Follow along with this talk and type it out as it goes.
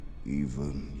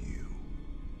Even you,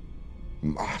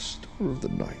 Master of the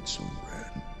Knights of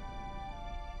Ren,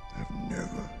 have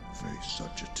never faced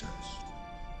such a test.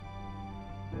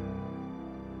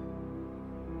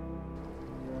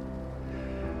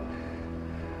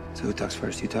 So who talks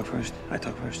first? You talk first? I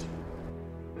talk first?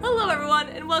 Hello everyone,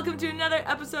 and welcome to another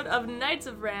episode of Knights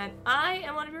of Ren. I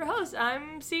am one of your hosts,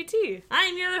 I'm CT.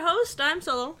 I'm your other host, I'm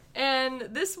Solo. And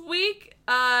this week,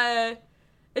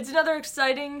 it's another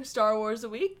exciting Star Wars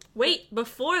week. Wait,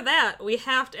 before that, we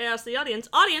have to ask the audience.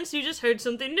 Audience, you just heard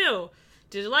something new.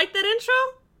 Did you like that intro?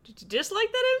 Did you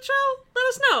dislike that intro? Let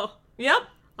us know. Yep.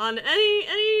 On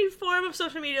any form of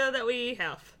social media that we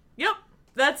have. Yep.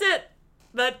 That's it.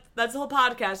 That's the whole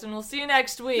podcast, and we'll see you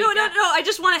next week. No, I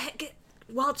just want to get...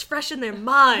 While it's fresh in their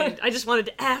mind, I just wanted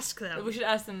to ask them. We should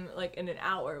ask them, like, in an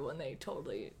hour when they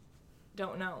totally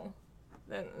don't know.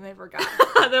 Then they forgot.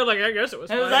 They're like, I guess it was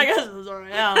fine. I guess it was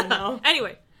alright. I don't know.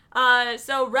 Anyway.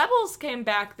 So Rebels came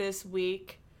back this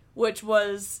week, which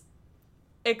was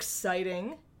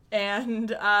exciting. And,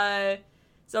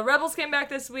 so Rebels came back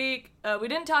this week. We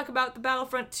didn't talk about the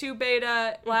Battlefront 2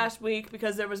 beta last week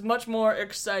because there was much more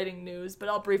exciting news, but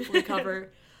I'll briefly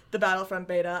cover the Battlefront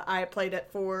beta. I played it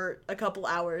for a couple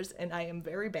hours, and I am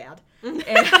very bad. And,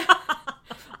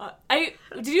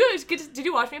 did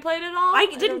you watch me play it at all? I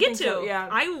didn't get to. So, yeah.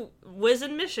 I was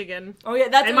in Michigan. Oh yeah,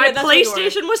 that's and my that's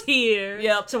PlayStation was here.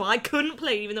 Yep. So I couldn't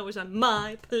play even though it was on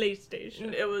my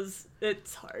PlayStation.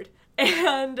 It's hard.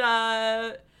 And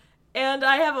I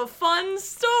have a fun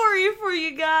story for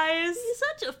you guys. It's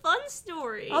such a fun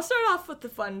story. I'll start off with the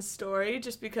fun story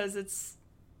just because it's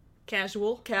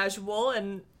casual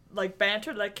and like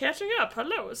banter, like catching up.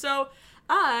 Hello. So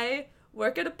I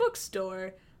work at a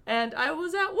bookstore and I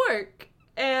was at work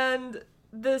and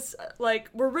this, like,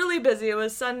 we're really busy. It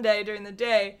was Sunday during the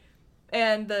day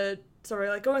and so we're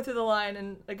like going through the line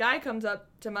and a guy comes up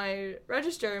to my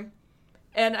register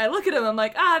and I look at him. I'm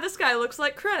like, this guy looks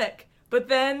like Krennic. But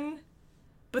then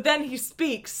he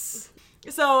speaks.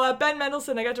 So Ben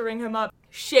Mendelsohn, I got to ring him up,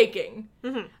 shaking.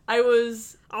 Mm-hmm. I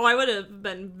would have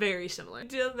been very similar.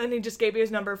 Then he just gave me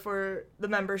his number for the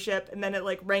membership, and then it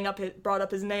like brought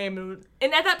up his name,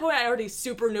 and at that point I already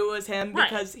super knew it was him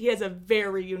because he has a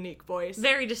very unique voice,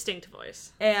 very distinct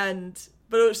voice,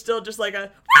 but it was still just like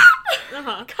a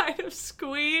kind of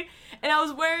squee. And I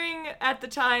was wearing at the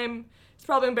time. It's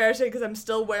probably embarrassing because I'm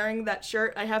still wearing that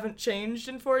shirt. I haven't changed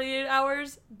in 48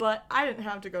 hours, but I didn't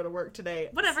have to go to work today.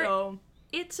 Whatever. So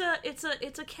it's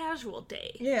a casual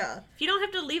day. Yeah. If you don't have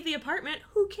to leave the apartment,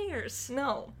 who cares?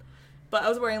 No. But I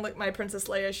was wearing like my Princess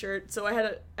Leia shirt, so I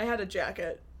had a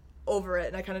jacket over it,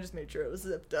 and I kind of just made sure it was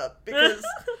zipped up because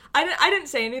I didn't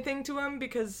say anything to him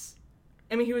because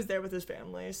I mean, he was there with his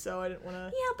family, so I didn't want to...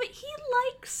 Yeah, but he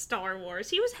likes Star Wars.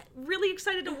 He was really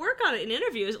excited to work on it in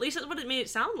interviews. At least that's what it made it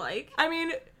sound like. I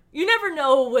mean, you never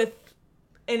know with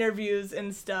interviews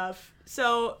and stuff.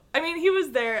 So, I mean, he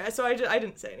was there, so I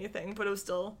didn't say anything, but it was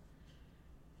still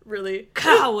really...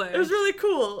 Coward! It was really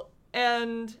cool.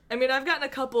 And, I mean, I've gotten a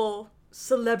couple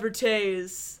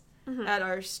celebrities at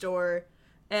our store,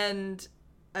 and...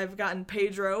 I've gotten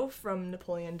Pedro from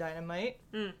Napoleon Dynamite.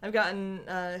 I've gotten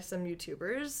some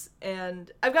YouTubers, and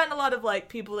I've gotten a lot of like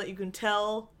people that you can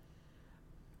tell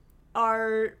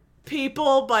are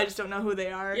people, but I just don't know who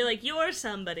they are. You're like, you're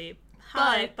somebody.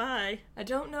 Hi, bye. I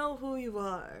don't know who you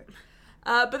are.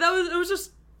 But it was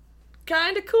just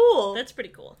kind of cool. That's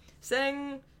pretty cool.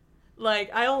 Saying, like,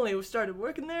 I only started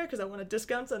working there because I wanted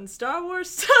discounts on Star Wars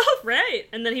stuff. Right.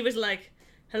 And then he was like,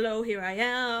 hello, here I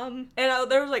am. And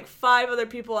there was like 5 other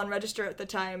people on register at the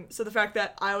time, so the fact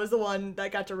that I was the one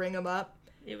that got to ring him up.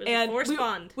 It was a forced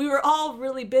bond. We were all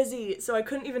really busy, so I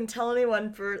couldn't even tell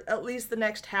anyone for at least the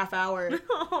next half hour.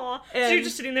 Aww. So you're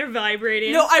just sitting there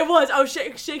vibrating. No, I was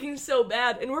shaking so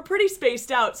bad, and we're pretty spaced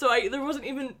out, so there wasn't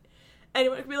even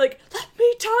anyone could be like, let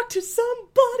me talk to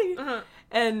somebody.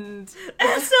 And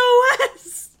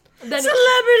SOS!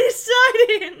 Celebrity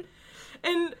sighting!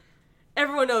 And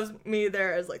everyone knows me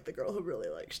there as like the girl who really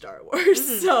likes Star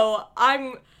Wars, so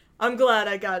I'm glad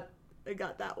I got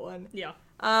that one. Yeah.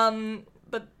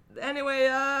 But anyway,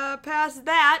 past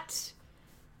that,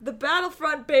 the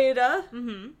Battlefront beta.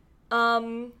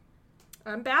 I'm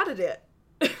bad at it.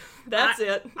 That's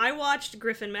it. I watched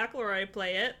Griffin McElroy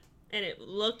play it, and it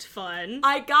looked fun.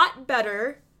 I got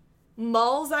better.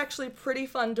 Maul's actually pretty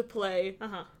fun to play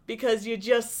because you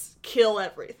just kill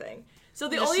everything. So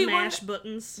the only smash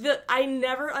buttons. I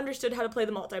never understood how to play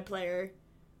the multiplayer.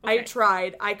 Okay. I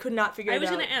tried. I could not figure it out. I was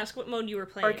going to ask what mode you were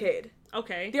playing. Arcade.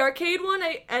 Okay. The arcade one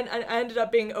I ended up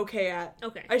being okay at.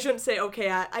 Okay. I shouldn't say okay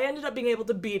at. I ended up being able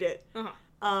to beat it.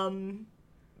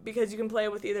 because you can play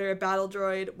with either a battle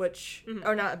droid, which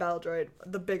or not a battle droid,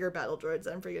 the bigger battle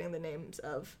droids. I'm forgetting the names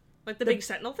of. Like the big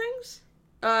sentinel things?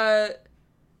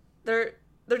 They're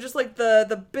just like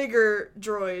the bigger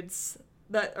droids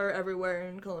that are everywhere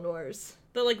in Clone Wars.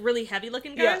 The like really heavy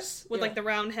looking guys Yes, with yeah. like the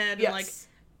round head Yes. and like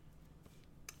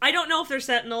I don't know if they're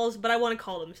sentinels, but I want to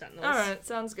call them sentinels. All right,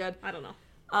 sounds good. I don't know.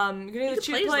 You can either You can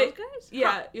choose play as those guys?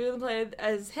 Yeah, Huh. you can play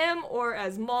as him or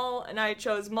as Maul, and I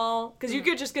chose Maul because you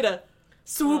could just get a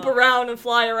swoop Oh. around and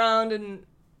fly around and.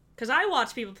 Because I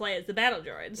watch people play as the battle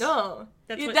droids. No,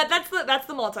 That's Yeah, what- that's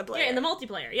the multiplayer. Yeah, in the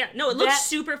multiplayer. Yeah, no, it looks That-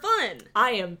 super fun.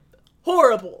 I am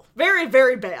horrible, very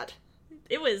very bad.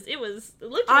 It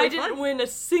looked I really didn't fun. win a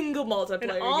single multiplayer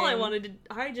And all game.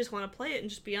 I just want to play it and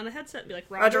just be on the headset and be like,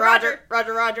 Roger, Roger,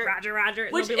 Roger, Roger, Roger. Roger, Roger.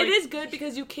 And Which they'll be it like, is good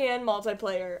because you can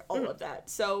multiplayer all of that,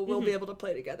 so we'll be able to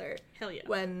play together Hell yeah.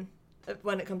 when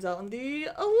it comes out on the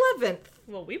 11th.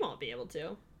 Well, we won't be able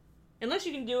to. Unless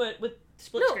you can do it with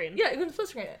split No, screen. yeah, you can split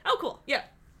screen it. Oh, cool. Yeah,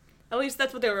 at least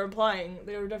that's what they were implying.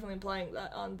 They were definitely implying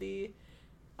that on the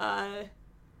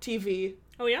TV.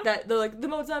 Oh, yeah? That they're like the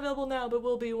mode's not available now, but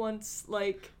will be once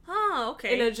like, Oh,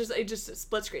 okay. and it just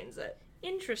split screens it.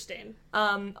 Interesting.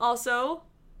 Also,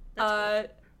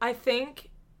 That's I think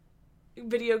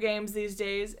video games these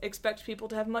days expect people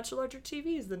to have much larger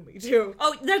TVs than we do.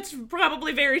 Oh, that's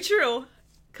probably very true.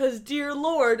 Cause dear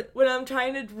lord, when I'm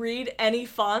trying to read any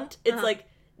font, it's Uh-huh. like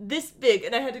this big,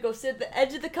 and I had to go sit at the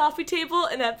edge of the coffee table,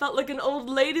 and I felt like an old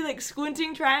lady, like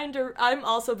squinting, trying to. I'm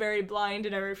also very blind,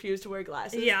 and I refuse to wear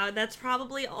glasses. Yeah, that's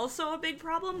probably also a big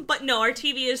problem. But no, our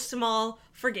TV is small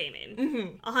for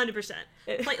gaming. 100%.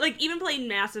 Like even playing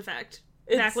Mass Effect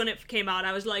back It's- when it came out,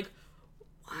 I was like,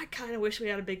 I kind of wish we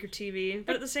had a bigger TV.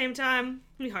 But at the same time,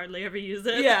 we hardly ever use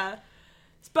it. Yeah.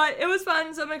 But it was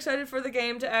fun, so I'm excited for the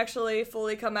game to actually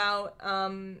fully come out.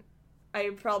 I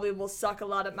probably will suck a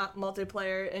lot at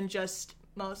multiplayer and just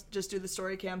do the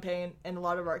story campaign and a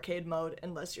lot of arcade mode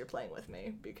unless you're playing with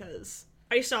me, because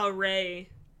I saw Ray.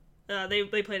 They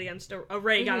played against a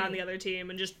Ray got on the other team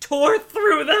and just tore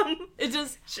through them. it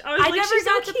just I was I like, never "She's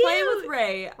so got to play with cute."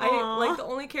 Ray. I Aw. like the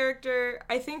only character.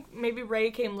 I think maybe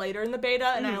Ray came later in the beta,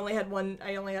 and I only had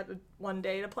one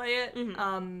day to play it.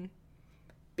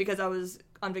 Because I was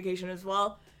on vacation as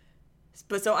well.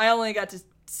 But so I only got to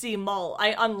see Maul.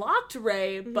 I unlocked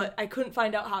Ray, but I couldn't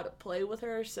find out how to play with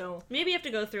her. So Maybe you have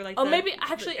to go through like. oh, the- maybe the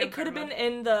actually it could have Empire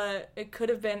been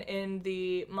mode. in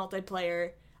the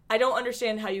multiplayer. I don't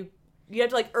understand how you have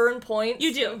to like earn points.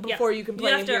 You do before you can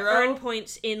play You have a to hero. earn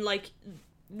points in like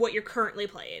what you're currently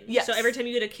playing. Yes. So every time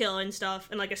you get a kill and stuff,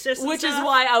 and like assists, and Which is stuff,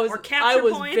 why I or capture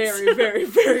points. very, very,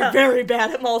 very, very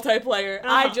bad at multiplayer.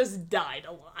 I Uh-huh. just died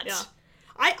a lot. Yeah.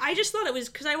 I just thought it was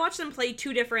because I watched them play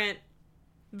two different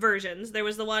versions. There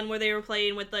was the one where they were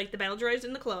playing with like the battle droids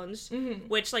and the clones,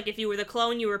 which like if you were the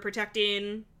clone, you were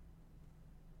protecting.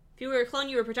 If you were a clone,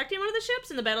 you were protecting one of the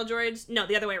ships, and the battle droids. No,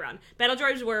 the other way around. Battle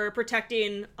droids were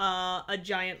protecting a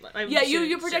giant. Yeah,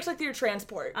 you protect like your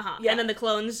transport. Uh-huh. Yeah. And then the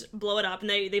clones blow it up, and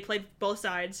they played both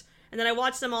sides. And then I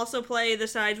watched them also play the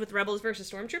sides with Rebels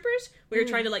versus Stormtroopers. We were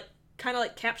trying to like kind of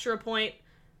like capture a point,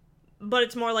 but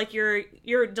it's more like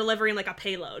you're delivering like a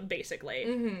payload basically.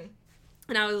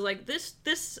 And I was like,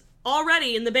 this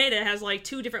already in the beta has like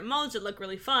two different modes that look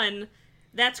really fun.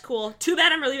 That's cool. Too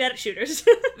bad I'm really bad at shooters.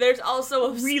 There's also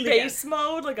a Really space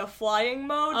mode, like a flying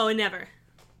mode. Oh, never.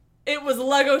 It was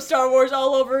Lego Star Wars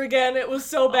all over again. It was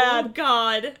so Oh bad.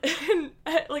 God. And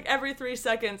like every 3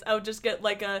 seconds, I would just get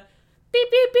like a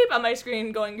beep, beep, beep on my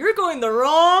screen going, "You're going the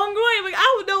wrong way." I'm like,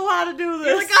 I don't know how to do this.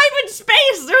 You're like, I'm in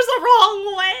space. There's a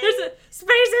wrong way. Space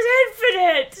is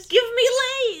infinite. Give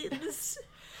me lanes.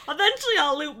 Eventually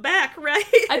I'll loop back, right?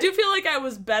 I do feel like I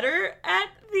was better at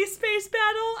the space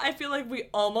battle. I feel like we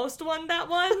almost won that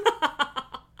one.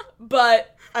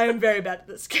 But I am very bad at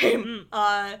this game.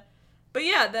 But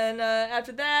yeah, then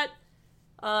after that,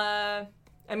 I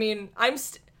mean, I'm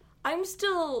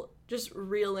still just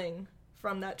reeling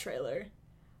from that trailer.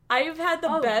 I've had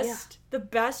the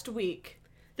best week.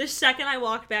 The second I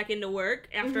walked back into work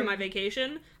after my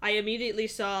vacation, I immediately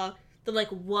saw the like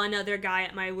one other guy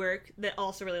at my work that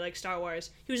also really likes Star Wars.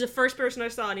 He was the first person I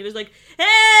saw, and he was like, "Hey,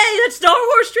 that Star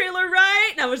Wars trailer, right?"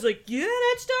 And I was like, "Yeah,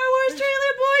 that Star Wars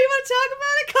trailer, boy. You want to talk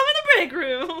about it? Come in the break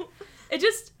room."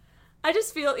 I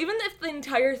just feel, even if the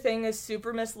entire thing is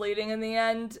super misleading in the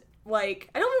end, like,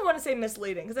 I don't even want to say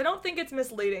misleading, because I don't think it's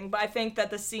misleading, but I think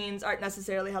that the scenes aren't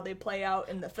necessarily how they play out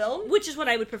in the film. Which is what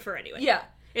I would prefer anyway. Yeah.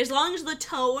 As long as the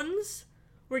tones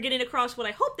were getting across what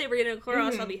I hope they were getting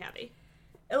across, I'll be happy.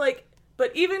 Like,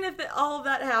 but even if all of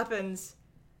that happens,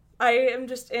 I am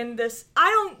just in this, I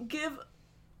don't give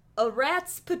a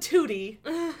rat's patootie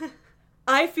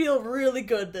I feel really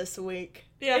good this week.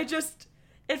 Yeah.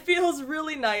 It feels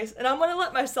really nice, and I'm gonna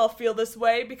let myself feel this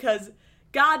way because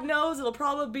God knows it'll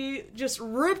probably be just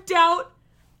ripped out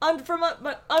from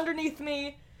underneath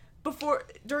me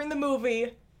during the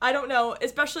movie. I don't know,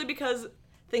 especially because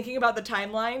thinking about the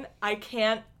timeline, I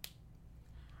can't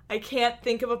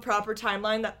think of a proper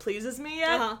timeline that pleases me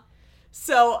yet. Uh-huh.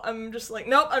 So I'm just like,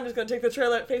 nope, I'm just gonna take the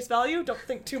trailer at face value. Don't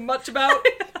think too much about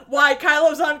why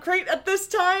Kylo's on Crate at this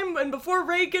time, and before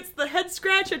Rey gets the head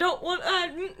scratch, I don't want,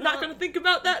 not gonna think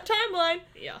about that timeline.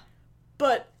 Yeah.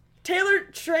 But trailer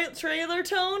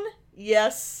tone,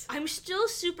 yes. I'm still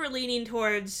super leaning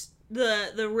towards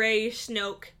the Rey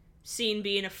Snoke scene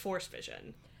being a Force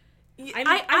vision.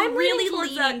 I'm really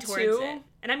leaning towards it.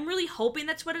 And I'm really hoping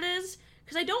that's what it is,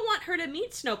 because I don't want her to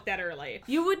meet Snoke that early.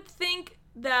 You would think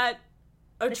that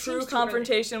a true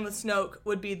confrontation with Snoke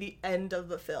would be the end of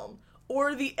the film,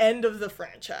 or the end of the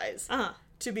franchise,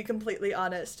 to be completely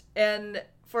honest. And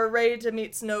for Rey to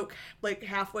meet Snoke, like,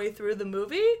 halfway through the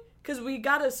movie, because we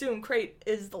gotta assume Crate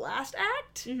is the last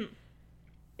act,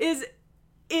 is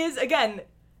again,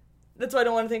 that's why I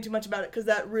don't want to think too much about it, because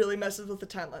that really messes with the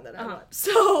timeline that I want.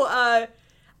 So,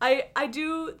 I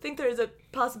do think there is a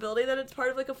possibility that it's part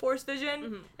of, like, a Force vision,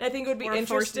 and I think it would be or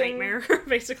interesting. Force nightmare,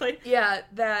 basically. Yeah,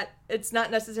 that it's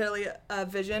not necessarily a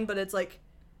vision, but it's like,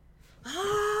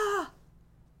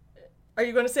 Are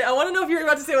you going to say? I want to know if you're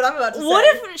about to say what I'm about to say. What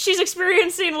if she's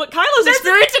experiencing what Kylo's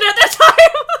experiencing at that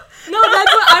time? No,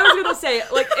 that's what I was going to say.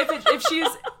 Like,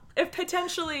 if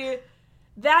potentially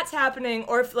that's happening,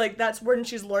 or if, like, that's when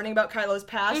she's learning about Kylo's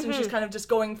past, and she's kind of just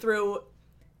going through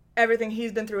everything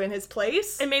he's been through in his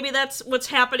place. And maybe that's what's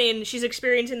happening. She's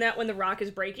experiencing that when the rock is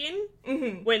breaking.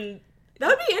 When that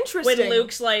would be interesting. When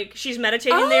Luke's, like, she's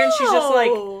meditating there, and she's just,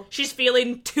 like, she's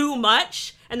feeling too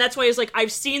much, and that's why he's like,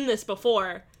 I've seen this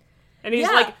before. And he's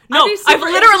like, no, I've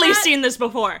literally seen this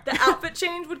before. The outfit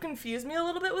change would confuse me a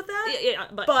little bit with that. Yeah,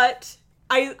 but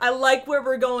I like where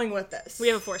we're going with this. We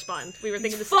have a Force bond. We were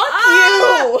thinking this. Fuck you!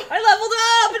 I leveled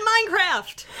up in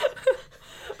Minecraft!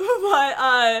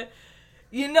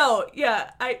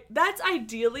 But, that's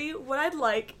ideally what I'd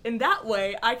like. In that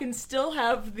way, I can still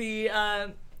have the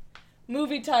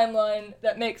movie timeline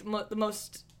that makes the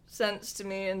most sense to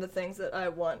me and the things that I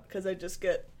want, because I just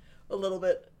get a little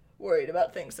bit worried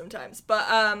about things sometimes. But,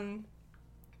 I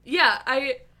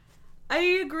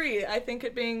agree. I think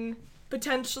it being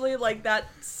potentially, like, that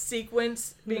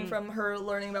sequence being from her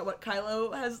learning about what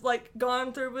Kylo has, like,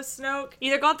 gone through with Snoke.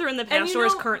 Either gone through in the past or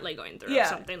is currently going through, or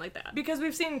something like that. Because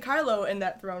we've seen Kylo in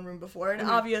that throne room before, and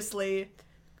obviously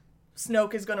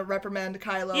Snoke is going to reprimand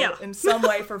Kylo in some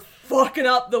way for fucking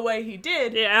up the way he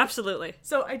did. Yeah, absolutely.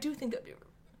 So I do think that'd be...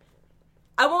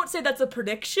 I won't say that's a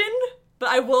prediction, but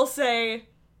I will say...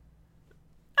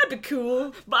 That'd be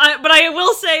cool. But I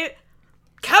will say,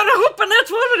 kind of hoping that's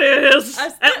what it is.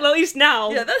 At least now.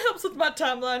 Yeah, that helps with my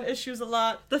timeline issues a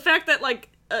lot. The fact that, like,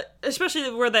 especially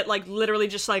where that, like, literally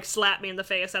just, like, slapped me in the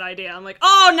face, that idea. I'm like,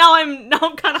 oh, now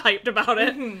I'm kind of hyped about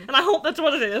it. And I hope that's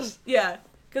what it is. Yeah,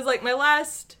 because, like, my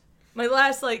last,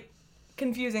 like,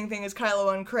 confusing thing is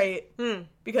Kylo on Crate.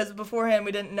 Because beforehand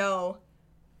we didn't know.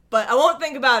 But I won't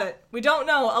think about it. We don't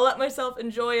know. I'll let myself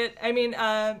enjoy it. I mean,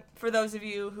 for those of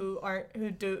you who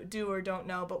do or don't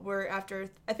know, but we're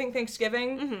after, I think,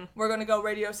 Thanksgiving. We're going to go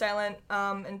radio silent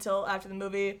until after the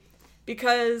movie,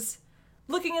 because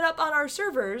looking it up on our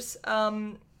servers,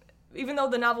 even though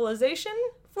the novelization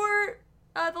for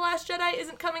The Last Jedi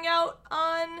isn't coming out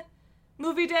on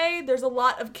movie day, there's a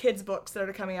lot of kids' books that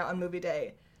are coming out on movie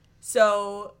day.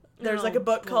 So there's like a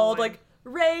book called like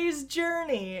Rey's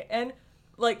Journey and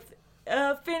like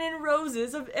Finn and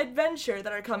Rose's Adventure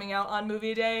that are coming out on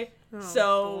movie day.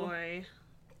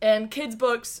 And kids'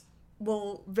 books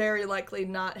will very likely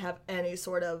not have any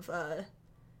sort of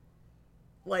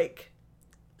like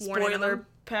spoiler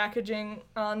packaging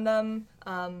on them.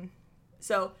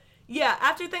 So yeah,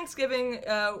 after Thanksgiving,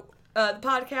 the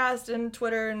podcast and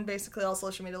Twitter and basically all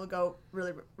social media will go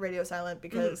really radio silent,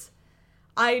 because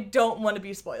I don't want to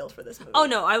be spoiled for this movie. Oh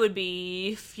no, I would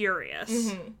be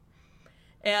furious.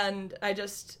 And I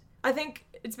think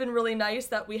it's been really nice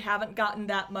that we haven't gotten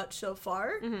that much so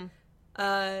far.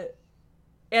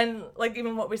 And like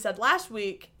even what we said last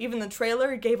week, even the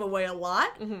trailer gave away a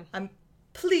lot. I'm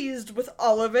pleased with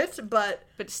all of it, but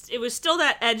it was still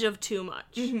that edge of too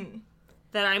much.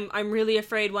 That I'm really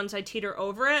afraid once I teeter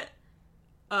over it,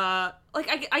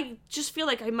 I just feel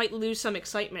like I might lose some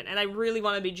excitement, and I really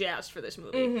want to be jazzed for this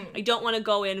movie. I don't want to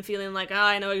go in feeling like,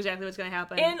 I know exactly what's going to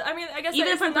happen. And, I mean, I guess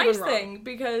that's a nice thing,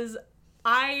 because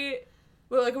like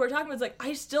we're talking about, it's like,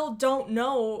 I still don't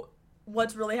know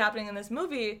what's really happening in this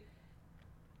movie,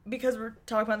 because we're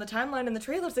talking about the timeline and the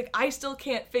trailers, like, I still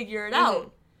can't figure it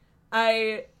out.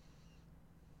 I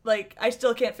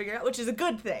still can't figure it out, which is a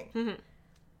good thing.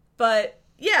 But,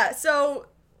 yeah, so,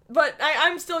 but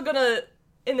I'm still gonna,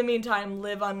 in the meantime,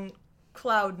 live on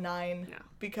Cloud 9. Yeah.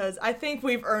 Because I think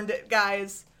we've earned it,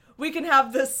 guys. We can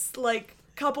have this, like,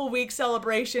 couple week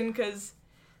celebration, because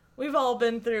we've all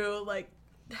been through, like,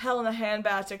 hell in a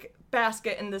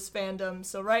handbasket in this fandom.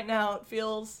 So right now it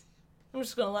feels, I'm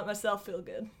just gonna let myself feel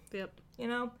good. Yep. You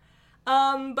know?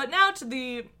 But now to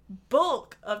the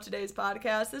bulk of today's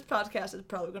podcast. This podcast is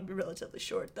probably gonna be relatively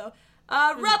short, though.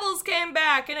 Rebels came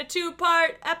back in a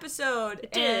 2-part episode.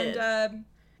 It did. And,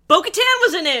 Bo-Katan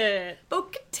was in it!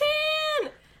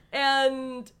 Bo-Katan!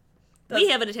 And We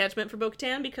have an attachment for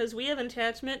Bo-Katan because we have an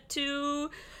attachment to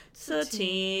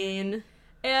Satine.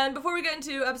 And before we get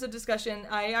into episode discussion,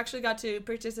 I actually got to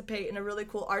participate in a really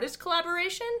cool artist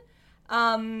collaboration.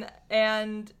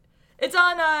 And it's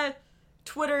on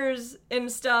Twitter's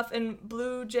and stuff, and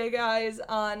Blue J Guys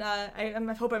on,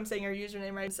 I hope I'm saying your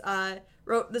username right,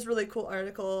 wrote this really cool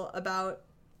article about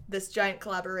this giant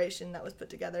collaboration that was put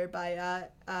together by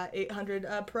 800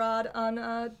 Prod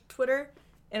on Twitter.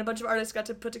 And a bunch of artists got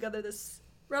to put together this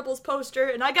Rebels poster,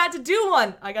 and I got to do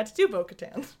one! I got to do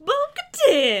Bo-Katan.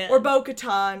 Bo-Katan! Or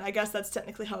Bo-Katan, I guess that's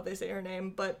technically how they say her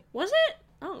name, but... Was it?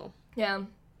 Oh. Yeah.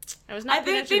 I was not I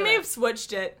think they may have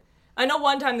switched it. I know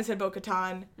one time they said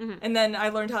Bo-Katan, and then I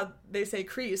learned how they say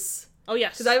Kreese. Oh,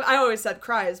 yes. Because I always said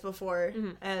Kryze before,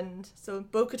 and so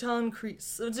Bo-Katan, Kreese.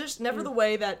 So it's just never the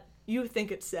way that you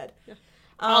think it's said. Yeah.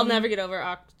 I'll never get over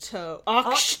Octo.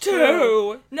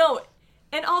 No,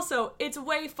 and also, it's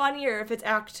way funnier if it's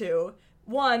Act 2.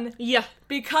 One, yeah,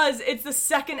 because it's the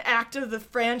second act of the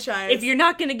franchise. If you're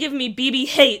not gonna give me BB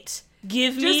hate,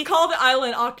 give me... Just call the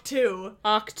island Octu.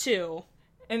 Octu.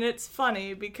 And it's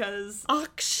funny because...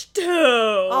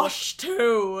 Octu.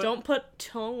 Octu. Don't put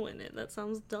toe in it. That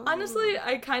sounds dumb. Honestly,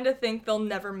 I kind of think they'll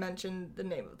never mention the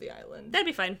name of the island. That'd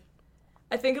be fine.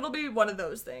 I think it'll be one of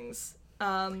those things.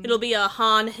 It'll be a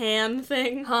Han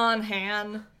thing.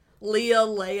 Han,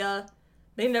 Leia.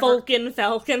 They never...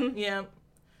 Falcon. Yeah.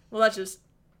 Well, that's just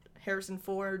Harrison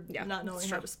Ford not knowing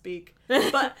how to speak.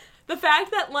 But the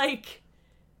fact that, like,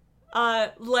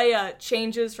 Leia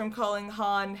changes from calling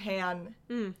Han.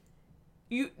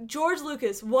 George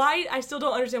Lucas, why? I still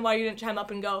don't understand why you didn't chime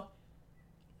up and go,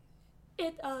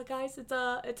 guys,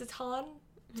 it's Han.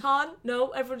 Han?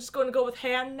 No, everyone's just going to go with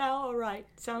Han now? Alright,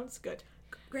 sounds good.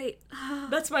 Great.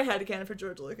 That's my headcanon for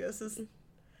George Lucas, is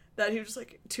that he was just,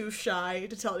 like, too shy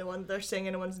to tell anyone they're saying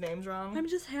anyone's names wrong. I'm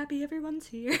just happy everyone's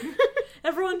here.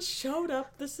 Everyone showed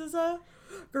up. This is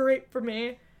great for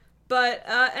me. But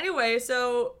anyway,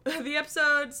 so the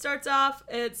episode starts off.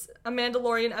 It's a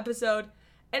Mandalorian episode.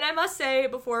 And I must say,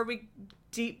 before we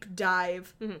deep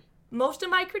dive, most of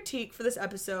my critique for this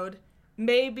episode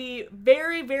may be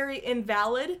very, very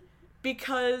invalid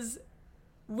because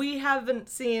we haven't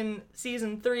seen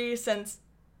season 3 since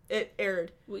it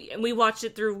aired. We watched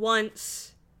it through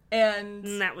once. And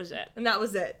that was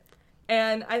it.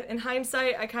 And in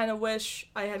hindsight, I kind of wish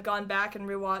I had gone back and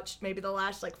rewatched maybe the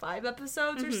last, 5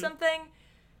 episodes or something,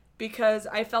 because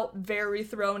I felt very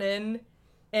thrown in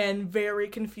and very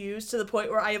confused to the point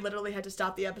where I literally had to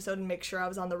stop the episode and make sure I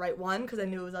was on the right one, because I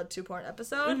knew it was a 2-part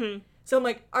episode. So I'm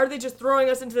like, are they just throwing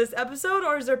us into this episode,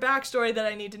 or is there backstory that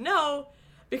I need to know?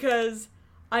 Because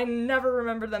I never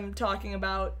remember them talking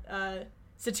about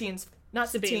Sabine's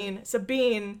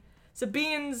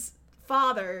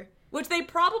father, which they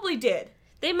probably did.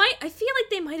 I feel like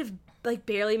they might have,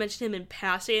 barely mentioned him in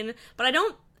passing, but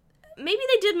maybe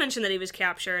they did mention that he was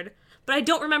captured, but I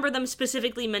don't remember them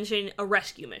specifically mentioning a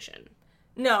rescue mission.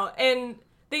 No, and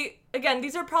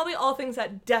these are probably all things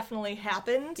that definitely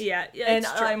happened. Yeah, and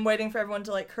it's true. I'm waiting for everyone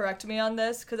to, correct me on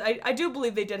this, because I do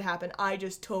believe they did happen. I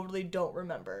just totally don't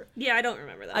remember. Yeah, I don't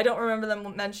remember that. I don't remember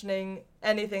them mentioning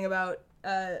anything about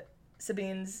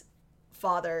Sabine's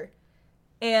father.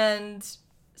 And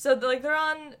so they're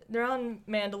on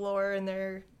Mandalore, and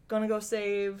they're gonna go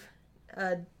save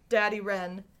Daddy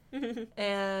Ren.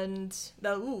 And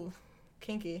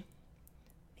kinky.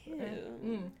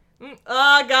 Ew.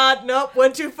 Oh god, nope,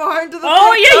 went too far into the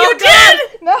Oh thing. yeah, you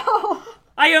did! No!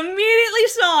 I immediately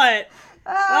saw it!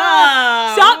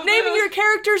 Stop naming your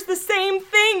characters the same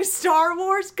thing, Star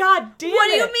Wars, god damn What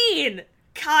do it. you mean?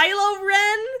 Kylo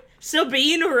Ren?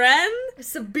 Sabine Wren?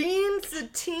 Sabine,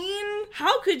 Satine?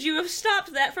 How could you have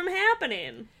stopped that from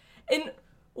happening? And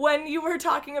when you were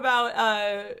talking about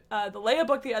the Leia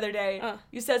book the other day,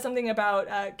 you said something about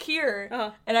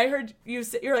Kier, and I heard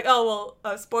you're like, oh,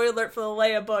 well, spoiler alert for the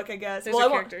Leia book, I guess. There's a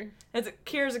character.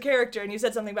 Kier's a character, and you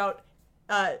said something about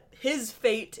his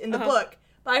fate in the book,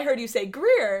 I heard you say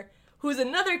Greer, who's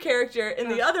another character in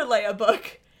the other Leia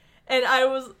book, and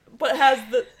but has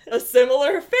a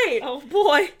similar fate. Oh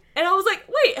boy. And I was like,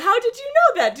 wait, how did you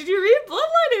know that? Did you read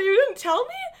Bloodline and you didn't tell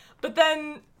me? But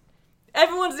then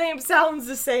everyone's name sounds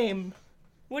the same.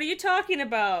 What are you talking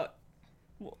about?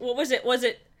 What was it?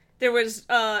 There's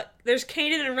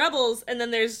Kanan and Rebels, and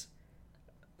then there's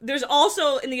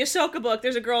also, in the Ahsoka book,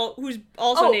 there's a girl who's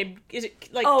also named, is it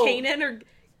like Kanan or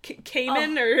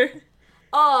Kamen or...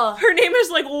 her name is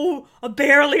like,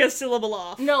 barely a syllable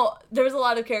off. No, there was a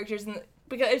lot of characters,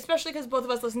 especially because both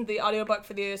of us listened to the audiobook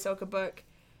for the Ahsoka book.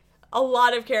 A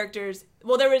lot of characters.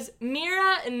 Well, there was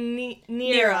Mira and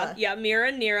Nira. Yeah, Mira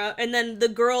and Nira. And then the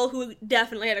girl who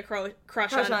definitely had a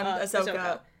crush on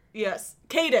Ahsoka. Yes.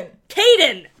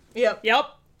 Kaden. Yep.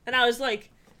 And I was like,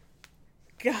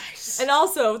 guys. And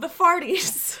also, the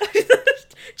farties.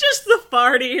 Just the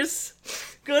farties.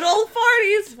 Good old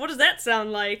farties. What does that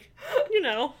sound like? You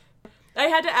know. I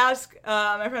had to ask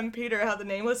my friend Peter how the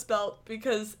name was spelt,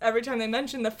 because every time they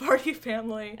mention the Fardy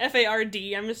family...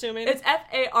 F-A-R-D, I'm assuming. It's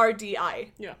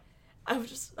F-A-R-D-I. Yeah. I'm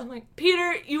like,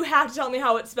 Peter, you have to tell me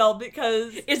how it's spelled,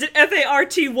 because... Is it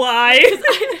F-A-R-T-Y?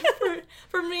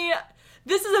 For me,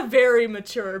 this is a very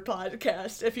mature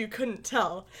podcast, if you couldn't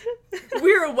tell.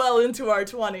 We're well into our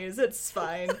 20s, it's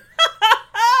fine.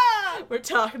 We're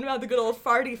talking about the good old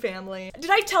Fardy family.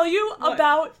 Did I tell you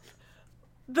about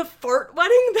the fart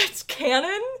wedding that's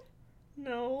canon?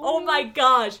 No. Oh my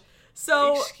gosh.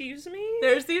 So... Excuse me?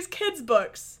 There's these kids'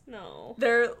 books. No.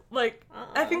 They're like...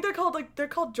 I think they're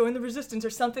called Join the Resistance or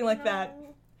something like that.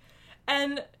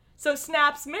 And... So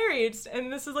Snap's married,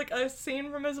 and this is like a scene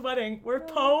from his wedding where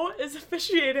Poe is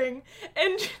officiating,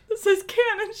 and this is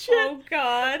canon shit. Oh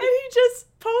god. And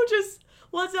Poe just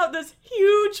lets out this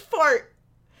huge fart,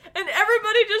 and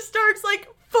everybody just starts like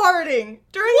farting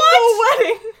during the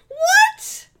wedding.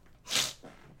 What?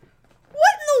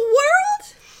 What in the world?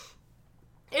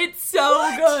 It's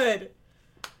so good.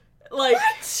 Like,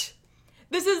 what?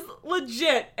 This is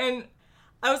legit, and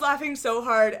I was laughing so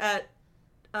hard at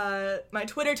my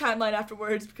Twitter timeline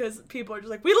afterwards, because people are just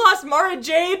like, we lost Mara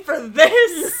Jade for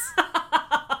this!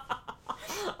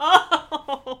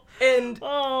 And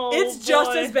it's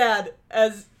just as bad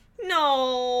as...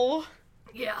 No.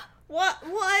 Yeah.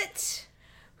 What?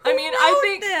 I mean, I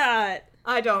think... that?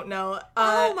 I don't know.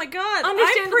 Oh my god.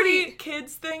 Understandably,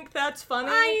 kids think that's funny.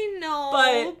 I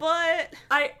know, but...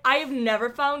 I've never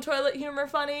found toilet humor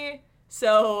funny,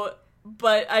 so...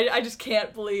 But I just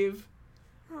can't believe...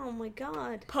 Oh my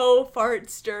god. Poe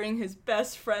farts during his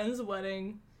best friend's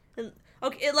wedding. And,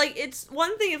 okay, it's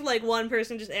one thing if, one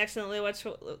person just accidentally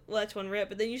lets one rip,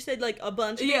 but then you said, a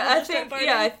bunch of people I just think, start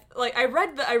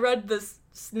farting? I read this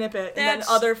snippet, and then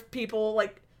other people,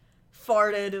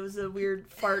 farted. It was a weird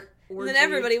fart orgy. And then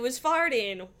everybody was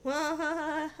farting.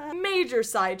 Major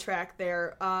sidetrack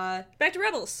there. Back to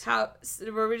Rebels. How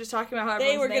were we just talking about how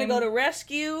they were going to go to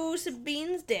rescue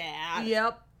Sabine's dad.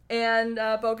 Yep. And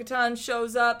Bo-Katan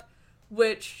shows up,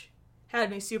 which had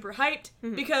me super hyped,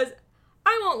 because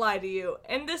I won't lie to you,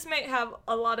 and this may have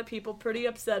a lot of people pretty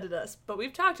upset at us, but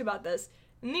we've talked about this.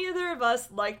 Neither of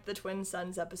us liked the Twin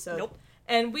Suns episode. Nope.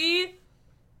 And we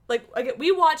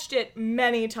watched it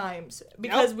many times,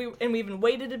 because we even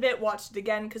waited a bit, watched it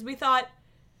again, because we thought,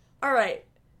 all right,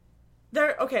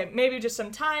 maybe just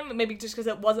some time, maybe just because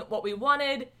it wasn't what we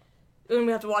wanted, and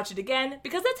we have to watch it again,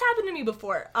 because that's happened to me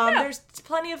before. There's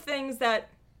plenty of things that,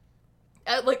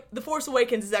 The Force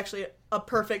Awakens is actually a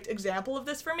perfect example of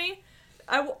this for me.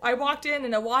 I walked in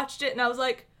and I watched it and I was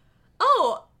like,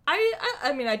 oh,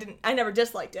 I never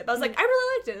disliked it, but I was like, I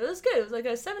really liked it. It was good. It was like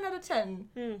a 7 out of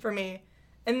 10 for me.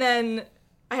 And then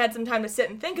I had some time to sit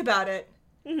and think about it,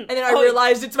 and then I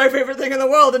realized it's my favorite thing in the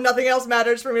world and nothing else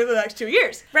matters for me for the next 2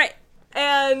 years. Right.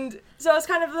 And so I was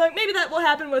kind of like, maybe that will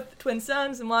happen with Twin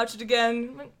Suns, and watch it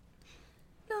again. I'm like,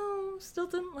 no, still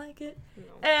didn't like it. No.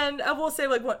 And I will say,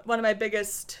 one of my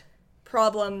biggest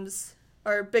problems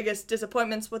or biggest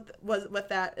disappointments with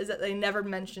that is that they never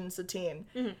mentioned Satine.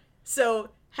 Mm-hmm.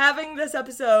 So having this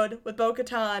episode with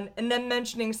Bo-Katan and then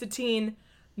mentioning Satine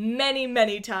many,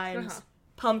 many times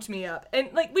pumped me up. And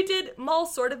Maul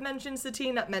sort of mentioned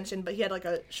Satine, not mentioned, but he had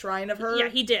a shrine of her. Yeah,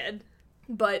 he did.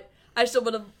 But I still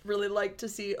would have really liked to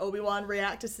see Obi-Wan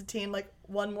react to Satine,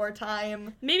 one more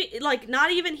time. Maybe, he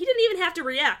didn't even have to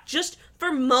react. Just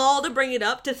for Maul to bring it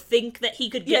up, to think that he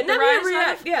could get the rise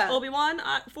out of Obi-Wan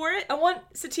for it. I want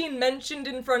Satine mentioned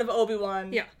in front of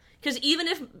Obi-Wan. Yeah. Because even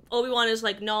if Obi-Wan is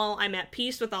no, I'm at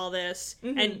peace with all this,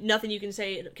 and nothing you can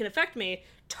say can affect me,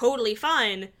 totally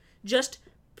fine, just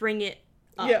bring it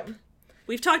up. Yeah.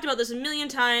 We've talked about this a million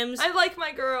times. I like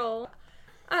my girl.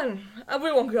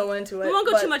 we won't go into it. We won't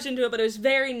go too much into it, but it was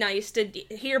very nice to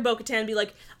hear Bo-Katan be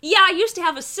like, yeah, I used to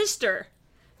have a sister.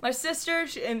 My sister,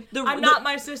 I'm not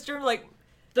my sister, like...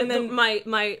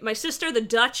 my sister, the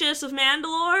Duchess of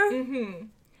Mandalore. Mm-hmm.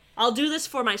 I'll do this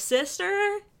for my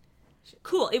sister.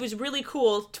 Cool. It was really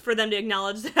cool for them to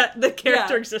acknowledge that the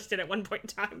character existed at one point in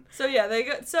time. So yeah, they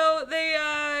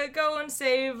go and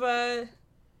save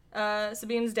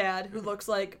Sabine's dad, who looks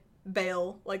like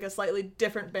Bail, like a slightly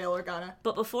different Bail Organa.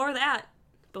 But before that,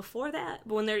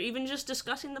 when they're even just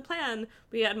discussing the plan,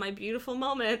 we had my beautiful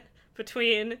moment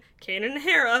between Kanan and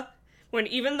Hera. When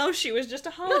even though she was just a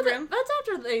hologram. No, that's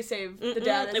after they saved the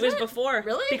dad, isn't it was before.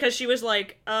 Really? Because she was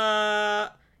like,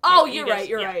 Oh, you're right.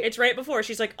 It's right before.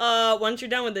 She's like, once you're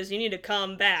done with this, you need to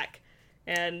come back.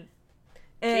 And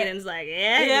Kanan's like,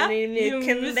 you need to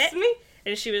come back. Me?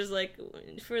 And she was like,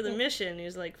 for the mission. He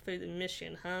was like, for the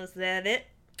mission, huh? Is that it?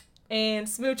 And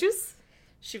smooches.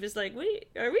 She was like, wait,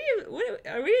 are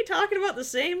we talking about the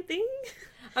same thing?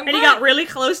 And he got really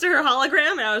close to her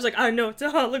hologram, and I was like, I know it's a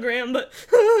hologram, but...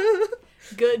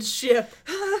 Good ship.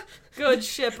 Good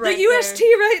ship right the UST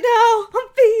there. Right now! I'm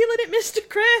feeling it, Mr.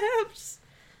 Krabs!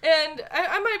 And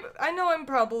I know I'm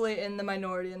probably in the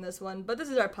minority in this one, but this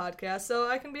is our podcast, so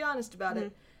I can be honest about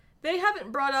it. They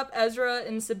haven't brought up Ezra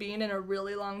and Sabine in a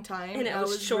really long time, and I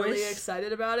was really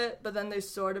excited about it, but then they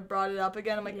sort of brought it up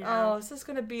again. I'm like, oh, is this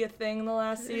going to be a thing in the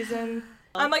last season?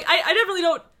 I'm like, I definitely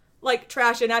don't like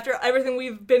trash it. And after everything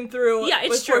we've been through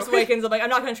with Force Awakens, I'm like, I'm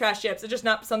not going to trash ships. It's just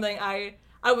not something I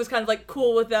was kind of like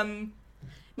cool with them.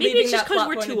 Maybe it's just because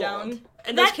we're too old.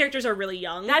 And those characters are really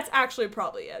young. That's actually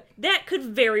probably it. That could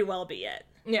very well be it.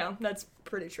 Yeah, that's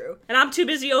pretty true. And I'm too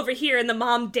busy over here in the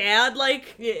mom-dad,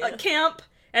 camp,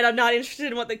 and I'm not interested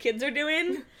in what the kids are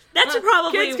doing. That's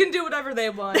probably... Kids can do whatever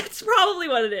they want. That's probably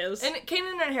what it is. And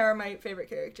Kanan and Hera are my favorite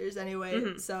characters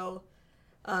anyway, so...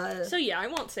 So yeah, I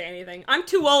won't say anything. I'm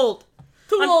too old.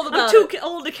 I'm too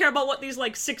old to care about what these,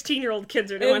 16-year-old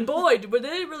kids are doing. And boy, but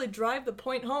they really drive the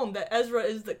point home that Ezra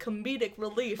is the comedic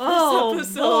relief this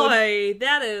episode. Oh boy,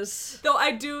 that is... Though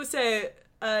I do say,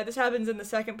 this happens in the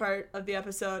second part of the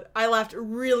episode, I laughed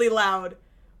really loud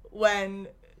when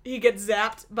he gets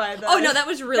zapped by the... Oh no, that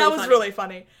was really funny. That was really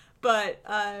funny. But,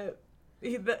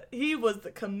 he was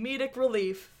the comedic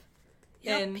relief.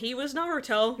 Yep, and he was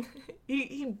Naruto.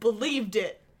 he believed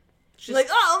it. She's like,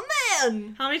 oh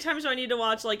man! How many times do I need to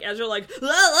watch, Ezra,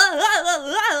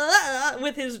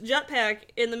 with his jetpack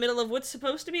in the middle of what's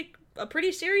supposed to be a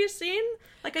pretty serious scene?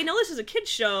 I know this is a kid's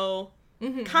show.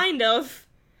 Mm-hmm. Kind of.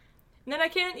 And then I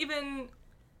can't even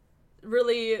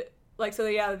really,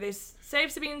 they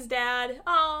save Sabine's dad.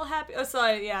 Oh, happy. Oh, so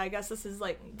I guess this is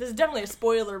definitely a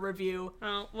spoiler review.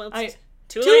 Oh, well, it's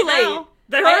too late now.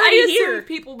 They're already here.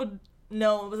 People would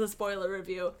know it was a spoiler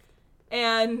review.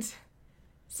 And...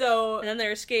 So and then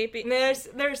they're escaping.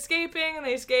 They're escaping, and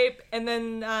they escape, and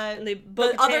then the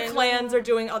other clans are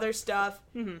doing other stuff.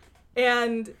 Mm-hmm.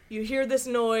 And you hear this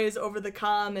noise over the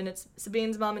comm, and it's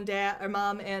Sabine's mom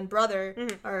and brother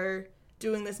are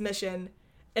doing this mission,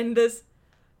 and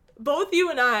both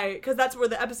you and I, because that's where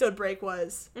the episode break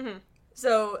was. Mm-hmm.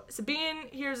 So Sabine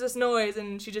hears this noise,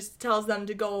 and she just tells them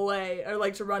to go away, or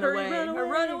to run away.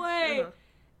 Run away. Uh-huh.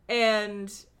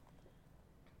 And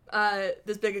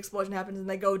this big explosion happens, and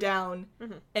they go down,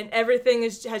 and everything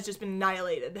has just been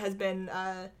annihilated, has been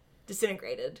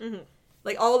disintegrated.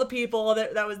 Mm-hmm. All the people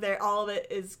that was there, all of it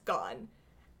is gone.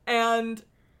 And,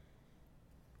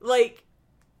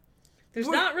 there's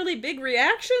not really big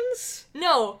reactions?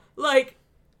 No,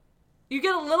 you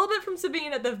get a little bit from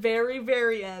Sabine at the very,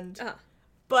 very end,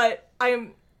 but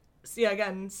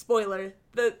again, spoiler,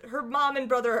 her mom and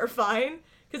brother are fine.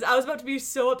 Because I was about to be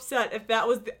so upset if that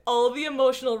was all the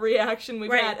emotional reaction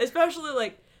we've had.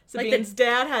 Especially, Sabine's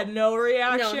dad had no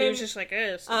reaction. No, he was just like,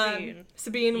 Sabine.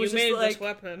 Sabine was you just made this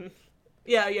weapon.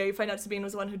 Yeah, you find out Sabine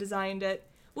was the one who designed it.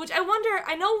 Which I wonder,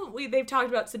 I know they've talked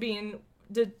about Sabine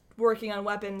working on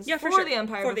weapons for the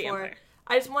Empire before.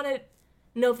 I just want to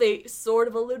know if they sort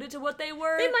of alluded to what they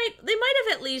were. They might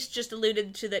have at least just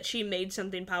alluded to that she made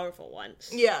something powerful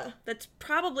once. Yeah. That's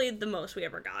probably the most we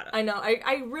ever got. I know.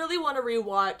 I really want to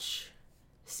rewatch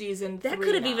season 3 That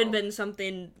could have even been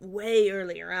something way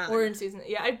earlier on. Or in season...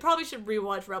 Yeah, I probably should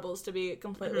rewatch Rebels, to be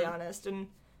completely honest, and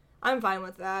I'm fine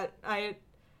with that. I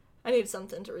need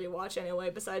something to rewatch anyway,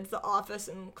 besides The Office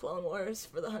and Clone Wars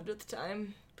for the 100th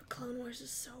time. But Clone Wars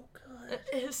is so good.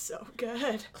 It is so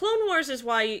good. Clone Wars is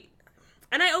why...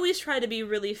 And I always try to be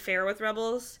really fair with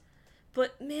Rebels,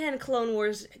 but man, Clone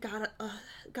Wars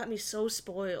got me so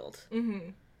spoiled.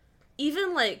 Mm-hmm.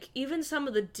 Even some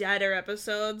of the deader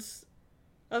episodes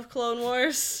of Clone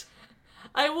Wars.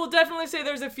 I will definitely say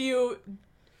there's a few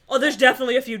Oh, there's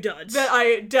definitely a few duds. that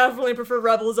I definitely prefer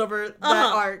Rebels over that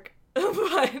arc.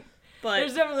 but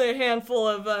there's definitely a handful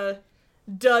of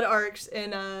dud arcs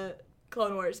in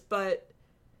Clone Wars. But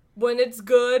when it's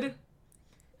good...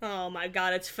 Oh my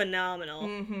god, it's phenomenal.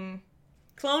 Mm-hmm.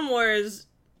 Clone Wars...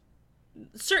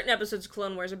 Certain episodes of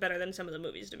Clone Wars are better than some of the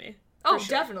movies to me. Oh, sure.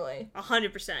 definitely.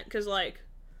 100%. Because, like...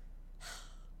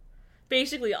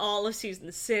 Basically all of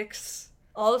Season 6...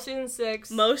 All of Season 6.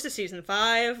 Most of Season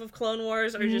 5 of Clone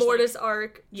Wars are just Mortis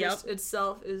arc just Yep.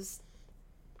 itself is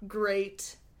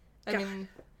great. I mean,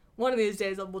 one of these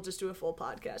days we'll just do a full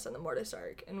podcast on the Mortis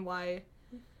arc and why.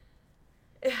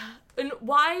 And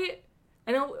why?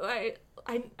 I know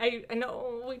I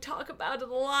know we talk about it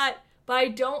a lot, but I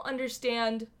don't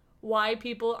understand why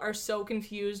people are so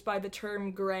confused by the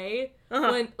term gray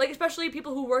when, like, especially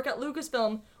people who work at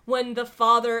Lucasfilm, when the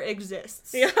father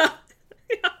exists. Yeah.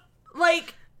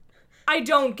 Like, I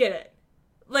don't get it.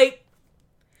 Like,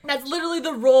 that's literally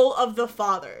the role of the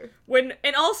father.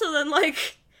 And also then,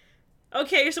 like,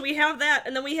 okay, so we have that,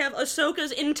 and then we have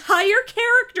Ahsoka's entire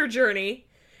character journey,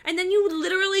 and then you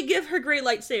literally give her gray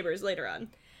lightsabers later on.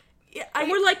 Yeah,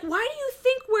 And we're like, why do you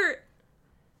think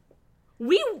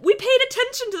we paid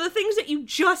attention to the things that you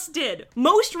just did?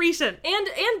 Most recent. and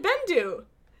Bendu,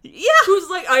 Yeah! who's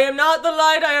like, I am not the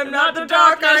light, I am not the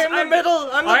dark, I am the middle,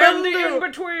 I'm the I am the Bendu.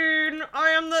 in-between, I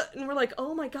am the... And we're like,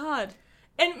 oh my god.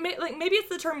 And maybe it's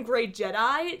the term gray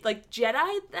Jedi, like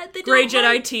Jedi that they Gray don't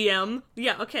Jedi like. TM.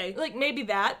 Yeah, okay. Like, maybe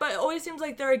that, but it always seems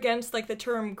like they're against, like, the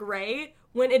term gray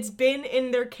when it's been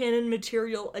in their canon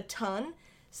material a ton.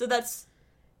 So that's...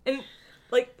 And,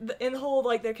 like, in the whole,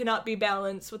 like, there cannot be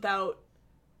balance without...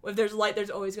 If there's light,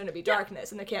 there's always going to be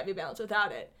darkness, and there can't be balance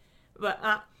without it.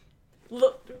 But,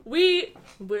 look, we're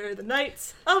the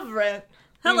Knights of Ren.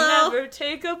 Hello. We never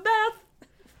take a bath.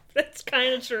 That's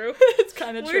kind of true. It's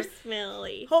kind of We're true.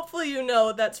 smelly. Hopefully you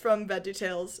know that's from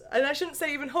VeggieTales. And I shouldn't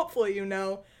say even hopefully you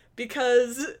know,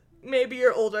 because maybe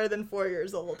you're older than 4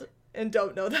 years old and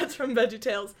don't know that's from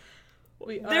VeggieTales.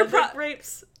 They're the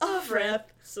grapes of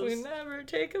wrath. So We never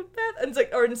take a bath. And it's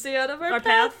like, or stay out of our path,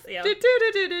 path. yeah.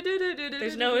 There's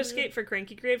There's no escape for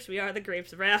cranky grapes. We are the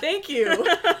grapes of wrath. Thank you.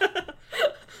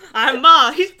 I'm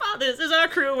Ma. He's Pa. This is our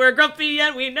crew. We're grumpy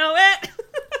and we know it.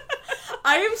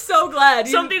 I am so glad.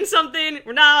 Something.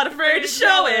 We're not afraid to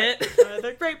show it. Are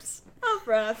the grapes of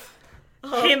wrath.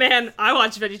 Hey man, I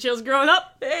watched VeggieTales growing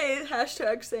up. Hey,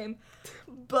 hashtag same.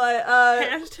 But,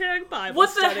 Hashtag Bible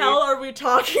what the study. hell are we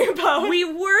talking about? We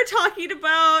were talking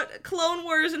about Clone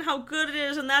Wars and how good it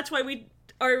is, and that's why we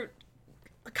are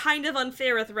kind of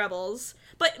unfair with Rebels.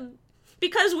 But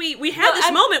because we had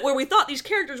this moment where we thought these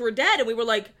characters were dead, and we were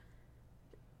like,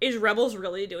 is Rebels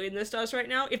really doing this to us right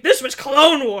now? If this was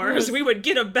Clone Wars, we would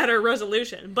get a better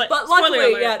resolution. But luckily,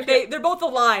 spoiler yeah, alert. they're both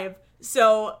alive.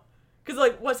 So, because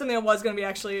like, what's something I was gonna be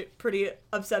actually pretty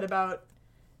upset about.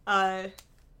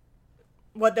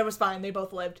 What that was fine. They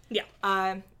both lived. Yeah.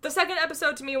 The second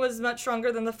episode to me was much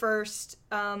stronger than the first.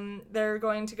 They're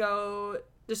going to go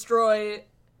destroy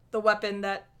the weapon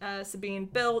that Sabine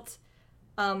built.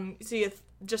 You see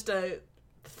just a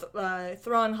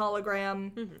Thrawn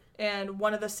hologram, and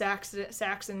one of the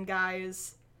Saxon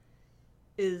guys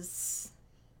is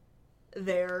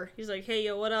there. He's like, hey,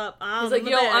 yo, what up? He's like,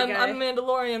 yo, I'm a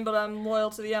Mandalorian, but I'm loyal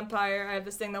to the Empire. I have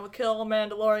this thing that will kill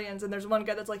Mandalorians. And there's one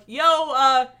guy that's like,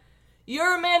 yo,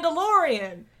 you're a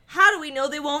Mandalorian. How do we know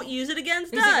they won't use it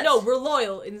against He's us? like, no, we're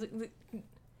loyal. And he's like,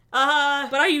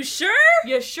 but are you sure?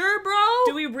 you sure, bro?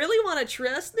 Do we really want to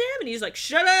trust them? And he's like,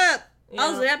 shut up!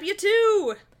 I'll Yeah. zap you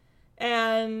too!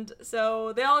 And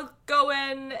so they all go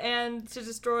in and to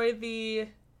destroy the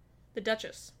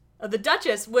Duchess.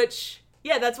 Duchess, which,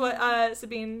 yeah, that's what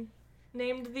Sabine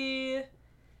named the...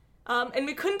 and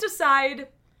we couldn't decide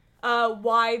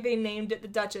why they named it the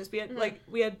Duchess. We had,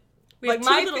 we had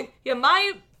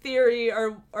my theory,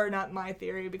 or not my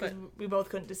theory, because we both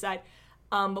couldn't decide.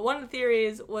 But one of the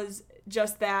theories was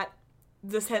just that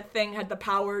this thing had the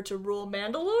power to rule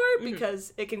Mandalore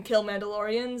because it can kill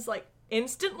Mandalorians, like,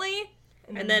 instantly.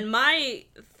 And then my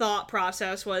thought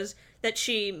process was that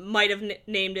she might have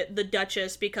named it the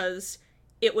Duchess because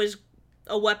it was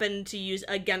a weapon to use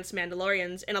against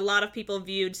Mandalorians, and a lot of people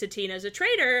viewed Satine as a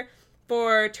traitor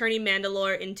for turning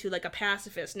Mandalore into, like, a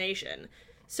pacifist nation.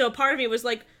 So part of me was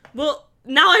like, well,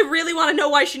 now I really want to know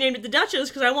why she named it the Duchess,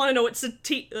 because I want to know what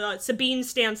Sabine's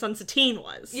stance on Satine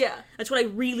was. Yeah. That's what I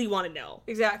really want to know.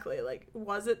 Exactly. Like,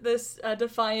 was it this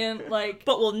defiant, like...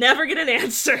 But we'll never get an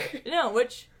answer. No,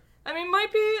 which, I mean,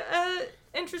 might be an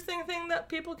interesting thing that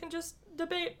people can just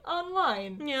debate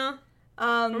online. Yeah.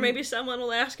 Or maybe someone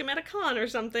will ask him at a con or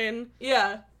something.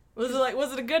 Yeah. Was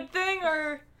it a good thing,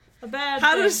 or... a bad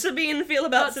How thing. does Sabine feel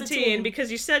about About Satine? Satine.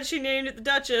 Because you said she named it the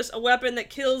Duchess, a weapon that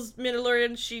kills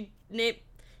Mandalorian.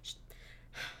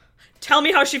 Tell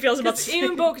me how she feels about Satine.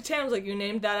 Even Bo-Katan was like, you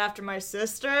named that after my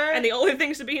sister? And the only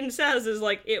thing Sabine says is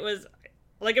like it was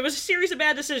a series of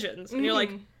bad decisions, and you're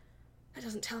like, that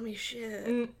doesn't tell me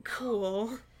shit.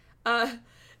 Cool.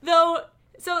 Though,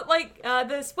 so, like,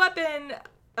 this weapon,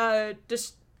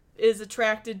 just is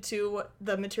attracted to what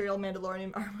the material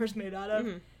Mandalorian armor's made out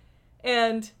of.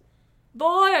 And,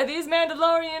 boy, are these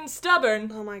Mandalorians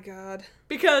stubborn. Oh my god.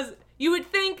 Because you would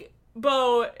think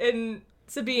Bo and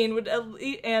Sabine would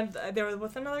and they were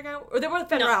with another guy, or they were with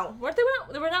Fenn Rau. Weren't they?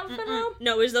 They were not with Fenn Rau?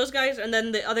 No, it was those guys, and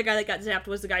then the other guy that got zapped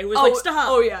was the guy who was like, stop!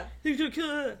 Oh, yeah.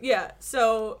 Yeah. Yeah,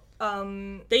 so,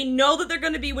 They know that they're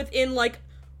gonna be within, like,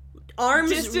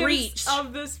 arm's distance reach.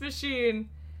 of this machine.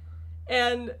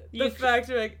 And the You fact,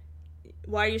 like,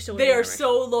 Why are you so they into are armor?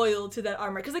 so loyal to that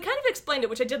armor. Because they kind of explained it,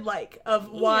 which I did like,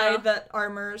 of why Yeah. that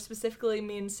armor specifically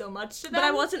means so much to them. But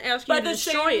I wasn't asking But you at to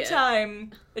the destroy same it.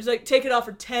 time, it's like, take it off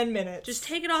for 10 minutes. Just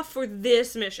take it off for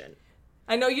this mission.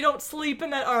 I know you don't sleep in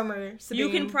that armor, Sabine. You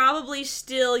can probably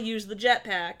still use the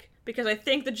jetpack, because I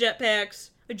think the jetpacks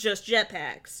are just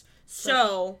jetpacks.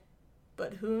 So...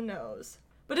 But who knows?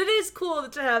 But it is cool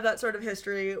to have that sort of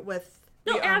history with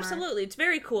the No, armor. absolutely. It's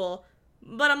very cool.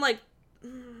 But I'm like...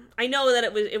 I know that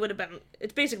it would have been...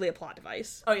 It's basically a plot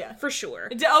device. Oh, yeah. For sure.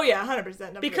 Oh, yeah, 100%.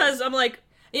 Definitely. Because I'm like...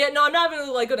 Yeah, no, I'm not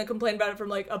even, like, gonna complain about it from,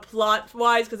 like, a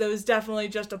plot-wise, because it was definitely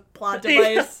just a plot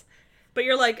device. But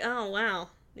you're like, oh, wow.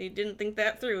 You didn't think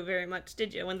that through very much,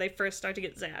 did you? When they first start to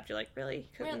get zapped. You're like, really?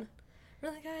 Couldn't...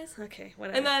 Really, guys? Okay,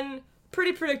 whatever. And then,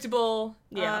 pretty predictable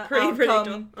pretty outcome,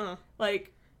 predictable.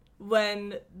 Like,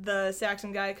 when the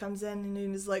Saxon guy comes in and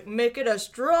he's like, make it as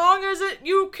strong as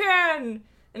you can!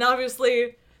 And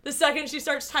obviously, the second she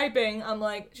starts typing, I'm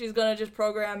like, she's gonna just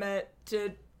program it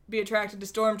to be attracted to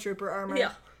Stormtrooper armor.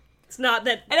 Yeah. It's not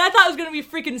that... And I thought it was gonna be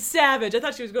freaking savage. I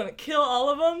thought she was gonna kill all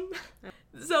of them.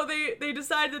 So they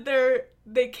decide that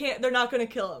they're not gonna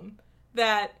kill him.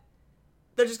 That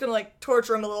they're just gonna, like,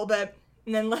 torture him a little bit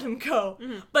and then let him go.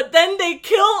 But then they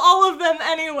kill all of them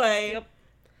anyway. Yep.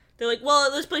 They're like, well,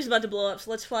 this place is about to blow up,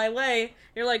 so let's fly away.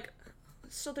 You're like,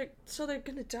 so they're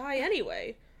gonna die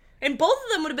anyway. And both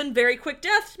of them would have been very quick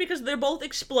deaths because they're both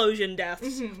explosion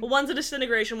deaths. Well, one's a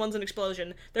disintegration, one's an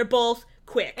explosion. They're both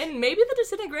quick. And maybe the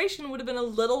disintegration would have been a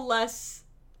little less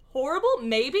horrible,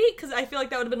 maybe, because I feel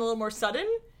like that would have been a little more sudden.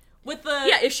 With the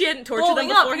yeah, if she hadn't tortured them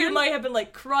blowing up, beforehand. you might have been,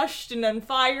 like, crushed and on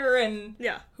fire, and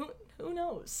Yeah. who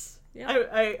knows? Yeah.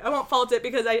 I won't fault it,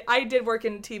 because I did work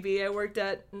in TV. I worked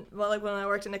at, well, like, when I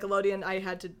worked at Nickelodeon, I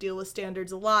had to deal with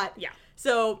standards a lot. Yeah.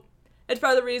 So, it's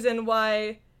part of the reason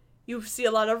why you see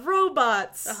a lot of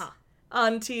robots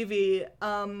on TV.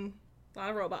 A lot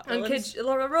of robot And villains. a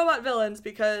lot of robot villains,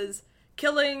 because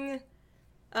killing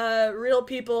real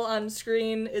people on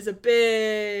screen is a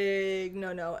big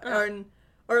no-no.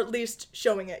 Or at least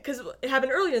showing it. Because it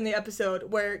happened earlier in the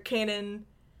episode where Kanan,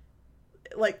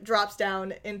 like, drops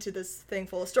down into this thing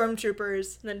full of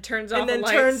stormtroopers. And then turns off And then the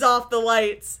lights. turns off the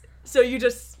lights. So you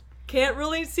just can't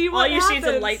really see what All you see is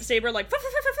a happens. lightsaber, like...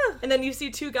 And then you see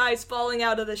two guys falling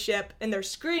out of the ship, and they're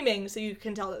screaming, so you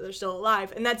can tell that they're still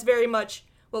alive. And that's very much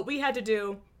what we had to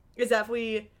do, is that if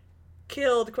we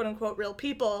killed, quote-unquote, real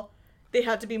people, they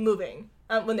had to be moving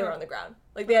when they were on the ground.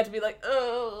 Like, they had to be like,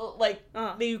 oh, like,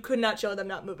 you could not show them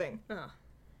not moving.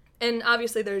 And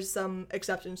obviously there's some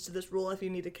exceptions to this rule if you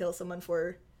need to kill someone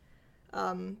for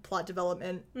plot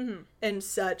development and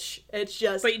such. It's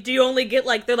just... But do you only get,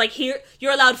 like, they're like, here,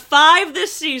 you're allowed 5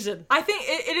 this season. I think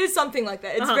it is something like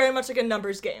that. It's very much like a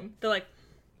numbers game. They're like,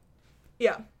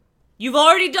 Yeah. you've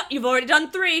already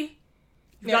done 3.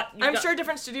 I'm sure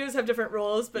different studios have different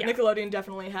rules, but Yeah. Nickelodeon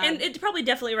definitely had. And it probably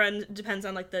definitely depends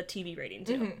on, like, the TV rating,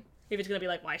 too. If it's gonna be,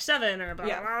 like, Y7 or blah,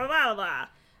 Yeah. blah, blah, blah,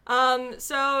 blah.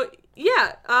 So,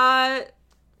 yeah,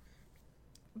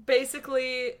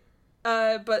 basically,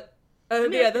 but,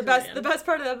 yeah, the best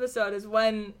part of the episode is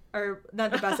when, or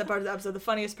not the best part of the episode, the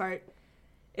funniest part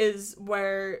is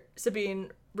where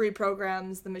Sabine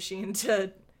reprograms the machine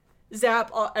to zap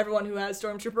everyone who has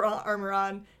Stormtrooper armor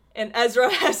on, and Ezra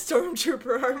has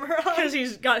Stormtrooper armor on. Because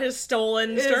he's got his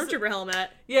stolen Stormtrooper helmet.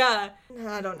 Yeah.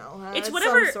 I don't know. It's some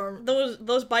whatever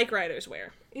those bike riders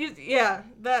wear.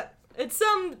 It's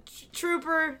some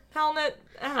trooper helmet.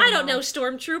 I don't know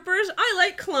Stormtroopers. I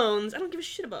like clones. I don't give a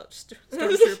shit about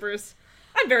Stormtroopers.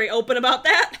 I'm very open about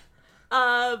that.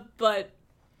 But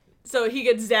so he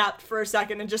gets zapped for a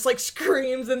second and just, like,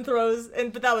 screams and throws,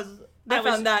 but I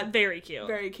found that very cute.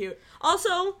 very cute.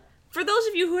 Also, for those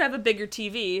of you who have a bigger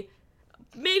TV,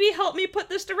 maybe help me put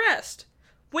this to rest.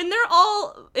 when they're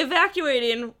all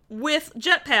evacuating with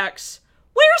jetpacks,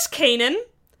 where's Kanan?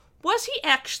 Was he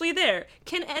actually there?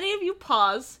 Can any of you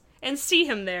pause and see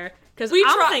him there? Because We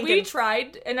thinking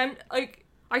tried, and I'm like,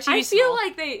 our TV's I feel small.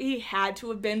 like he had to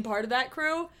have been part of that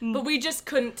crew, but we just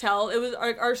couldn't tell. It was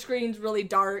our screen's really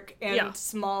dark and Yeah.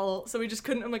 small, so we just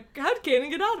couldn't. I'm like, how did Kanan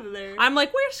get out of there? I'm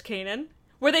like, where's Kanan?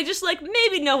 Were they just like,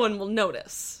 maybe no one will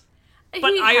notice?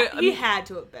 But he had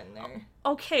to have been there.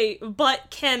 Okay,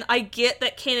 but I get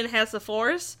that Kanan has the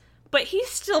Force, but he's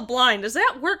still blind. Does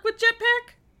that work with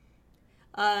jetpack?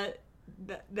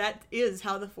 That is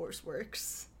how the Force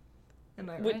works. Am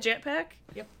I right? With jetpack?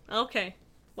 Yep. Okay.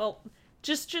 Well,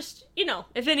 just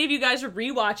if any of you guys are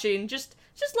rewatching, just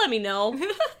let me know.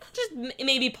 Just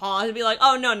maybe pause and be like,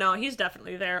 oh no, he's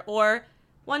definitely there. Or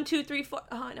 1, 2, 3, 4.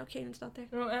 Oh, I know Kanan's not there.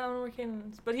 I don't know where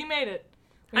Kanan is, but he made it.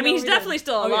 I mean, he's definitely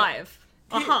still alive.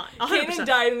 Yeah. 100%. Kanan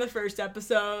died in the first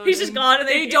episode. He's just and gone, and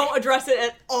they don't address it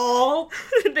at all.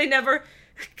 They never.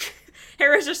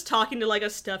 Hera's just talking to like a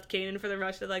stuffed Kanan for the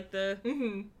rest of like the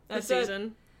That's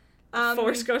season.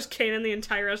 Force Ghost Kanan the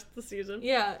entire rest of the season.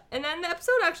 Yeah, and then the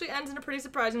episode actually ends in a pretty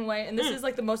surprising way, and this is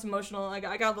like the most emotional. I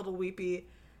got a little weepy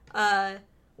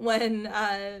when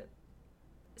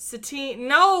Sabine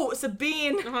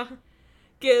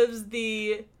gives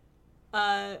the.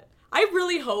 I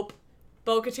really hope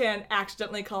Bo-Katan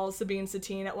accidentally calls Sabine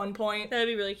Satine at one point. That'd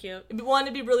be really cute. One,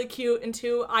 it'd be really cute, and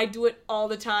two, I do it all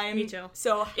the time. Me too.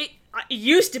 So It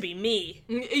used to be me.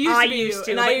 it used I to be used you,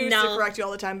 to, and but I used now- to correct you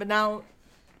all the time, but now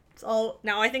it's all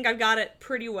Now I think I've got it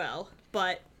pretty well,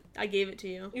 but I gave it to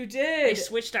you. you I did.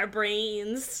 switched our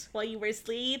brains while you were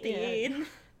sleeping. Yeah.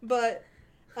 But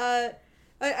I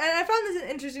found this an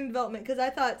interesting development because I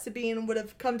thought Sabine would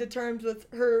have come to terms with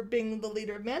her being the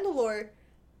leader of Mandalore,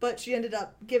 but she ended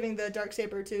up giving the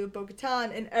Darksaber to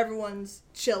Bo-Katan, and everyone's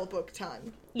chill with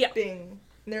Bo-Katan. Yeah. And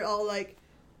they're all like,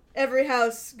 every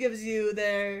house gives you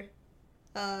their,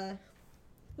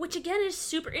 Which again is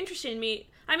super interesting to me.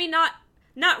 I mean,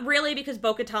 not really because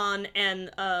Bo-Katan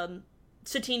and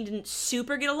Satine didn't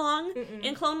super get along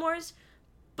in Clone Wars,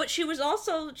 but she's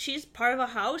part of a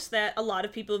house that a lot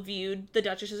of people viewed the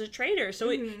Duchess as a traitor. So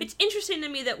it's interesting to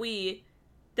me that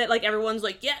like everyone's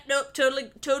like, yeah, nope,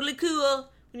 totally cool.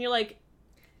 And you're like,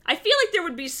 I feel like there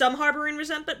would be some harboring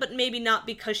resentment, but maybe not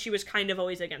because she was kind of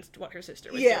always against what her sister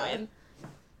was doing.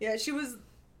 Yeah, she was.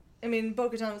 I mean,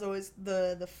 Bo-Katan was always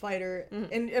the fighter,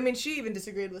 and I mean, she even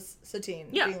disagreed with Satine,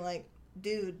 being like,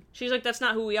 "Dude, She's like, that's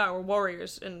not who we are. We're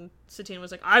warriors." And Satine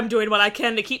was like, I'm doing what I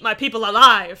can to keep my people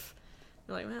alive.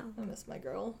 You're like, well, I miss my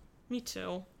girl. me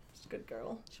too. She's a good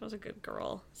girl." She was a good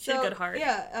girl. She had a good heart.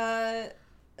 Yeah,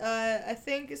 I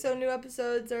think so. New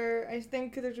episodes are. I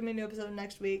think there's gonna be a new episode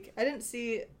next week. I didn't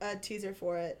see a teaser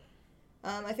for it.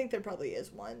 I think there probably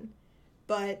is one,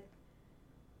 but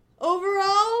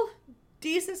overall,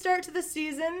 decent start to the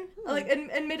season. Like,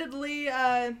 admittedly,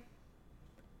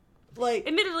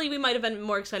 Admittedly, we might have been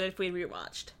more excited if we had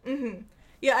rewatched.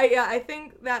 Yeah, I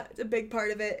think that's a big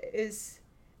part of it is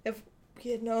if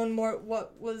we had known more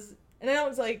what was, and I know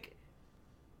it's like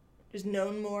just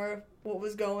known more what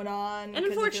was going on. And 'cause I feel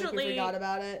like unfortunately, we forgot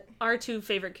about it. Our two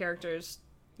favorite characters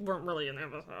weren't really in the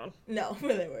episode. No,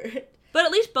 they were. But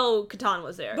at least Bo-Katan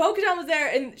was there. Bo-Katan was there,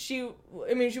 and she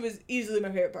was easily my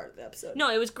favorite part of the episode. No,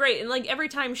 it was great. And like every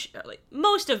time,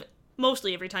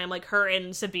 mostly every time, like her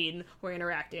and Sabine were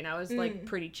interacting, I was like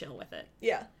pretty chill with it.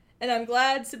 Yeah, and I'm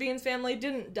glad Sabine's family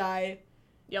didn't die.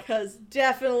 Yep. Because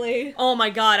definitely. Oh my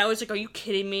god, I was like, are you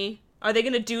kidding me? Are they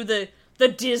gonna do the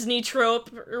Disney trope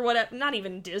or whatever? Not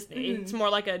even Disney. It's more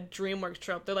like a DreamWorks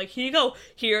trope. They're like, here you go.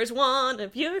 Here's one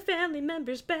of your family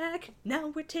members back. Now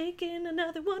we're taking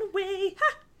another one away.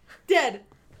 Ha! Dead.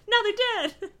 Now they're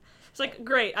dead. It's like,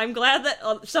 great. I'm glad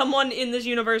that someone in this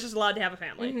universe is allowed to have a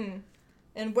family.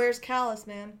 And where's Callus,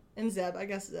 man? And Zeb, I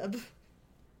guess Zeb.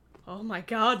 Oh my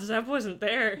god, Zeb wasn't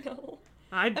there. No.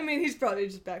 I mean, he's probably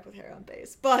just back with Hera on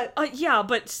base, but... yeah,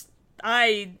 but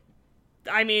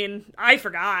I mean, I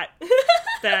forgot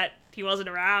that he wasn't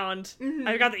around.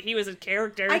 I forgot that he was a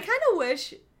character. I kind of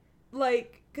wish,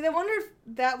 like, because I wonder if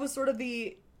that was sort of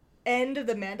the end of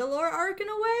the Mandalore arc in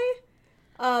a way.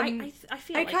 I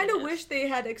feel I like kind it of is. wish they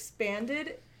had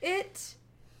expanded it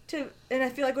to, and I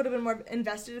feel like I would have been more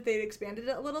invested if they'd expanded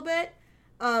it a little bit.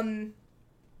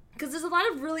 Because there's a lot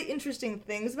of really interesting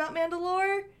things about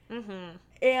Mandalore,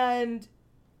 and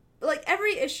like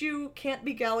every issue can't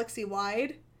be galaxy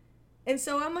wide. And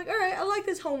so I'm like, all right, I like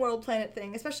this homeworld planet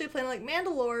thing, especially a planet like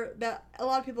Mandalore that a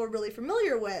lot of people are really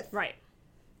familiar with. Right.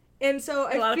 And so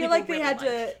A lot I of feel people like they really had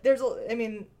like.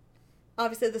 to,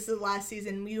 obviously this is the last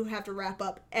season, you have to wrap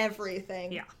up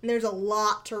everything. Yeah. And there's a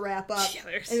lot to wrap up, Yeah,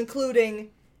 there's-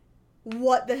 including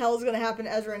what the hell is going to happen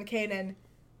to Ezra and Kanan,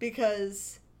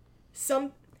 because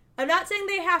I'm not saying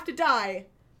they have to die,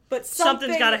 but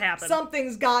Something's gotta happen.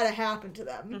 Something's got to happen to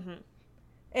them. Mm-hmm.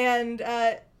 And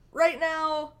right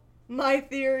now, my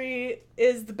theory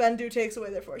is the Bendu takes away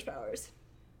their force powers.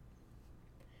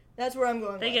 That's where I'm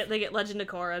going. They get Legend of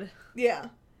Korra. Yeah,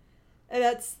 and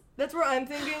that's where I'm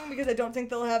thinking, because I don't think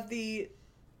they'll have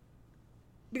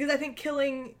because I think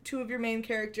killing two of your main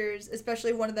characters,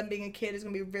 especially one of them being a kid, is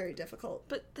going to be very difficult.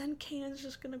 But then Kanan's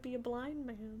just gonna be a blind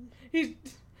man.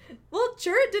 Well,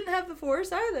 Chirrut didn't have the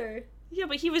Force either. Yeah,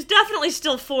 but he was definitely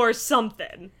still for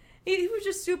something. He was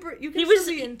just super. You can He was-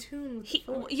 still be in tune with the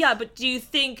Force. Yeah, but do you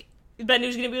think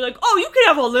Bendu's gonna be like, oh, you can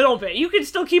have a little bit. You can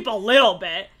still keep a little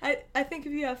bit. I think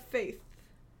if you have faith,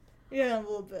 yeah, a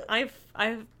little bit. I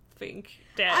think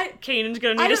that Kanan's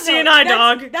gonna I need a don't seeing know. eye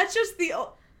dog. That's just the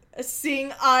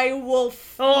seeing eye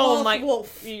wolf. Oh wolf, my!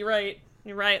 wolf. You're right.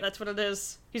 You're right. That's what it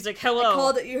is. He's like, I hello.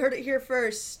 called it. You heard it here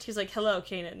first. He's like, hello,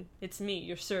 Kanan. It's me,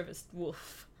 your service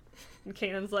wolf. And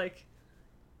Kanan's like,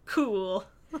 cool.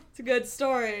 It's a good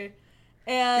story.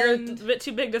 You're And a bit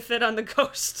too big to fit on the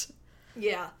ghost.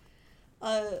 yeah,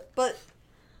 but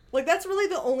like that's really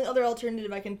the only other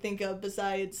alternative I can think of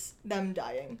besides them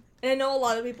dying. And I know a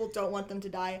lot of people don't want them to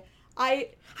die. I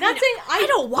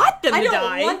don't want them to die.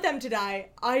 I don't want them to die.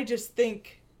 I just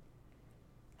think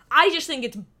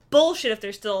it's bullshit if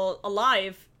they're still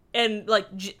alive and like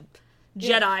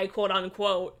Jedi, quote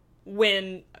unquote,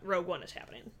 when Rogue One is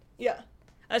happening. yeah.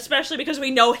 Especially because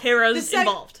we know Hera's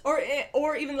involved.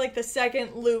 Or even like the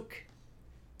second Luke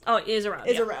Oh, it is around.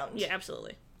 is yeah. around. Yeah,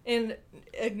 absolutely. in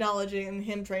acknowledging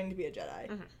him training to be a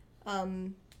Jedi. Mm-hmm.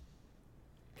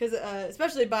 Because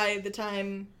especially by the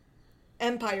time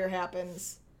Empire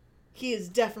happens, he is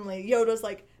definitely Yoda's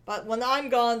like, but when I'm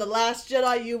gone, the last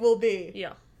Jedi you will be.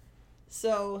 Yeah.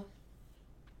 So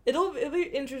it'll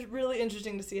be really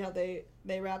interesting to see how they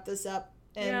wrap this up.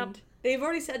 And they've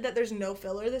already said that there's no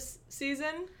filler this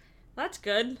season. That's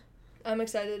good. I'm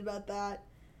excited about that.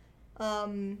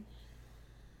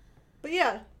 But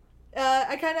yeah,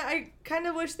 I kind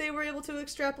of wish they were able to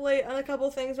extrapolate on a couple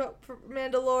things about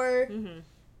Mandalore.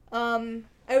 Mm-hmm.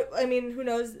 I mean, who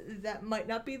knows? That might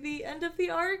not be the end of the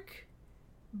arc,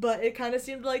 but it kind of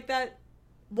seemed like that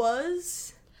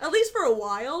was, at least for a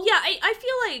while. Yeah, I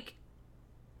feel like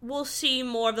we'll see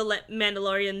more of the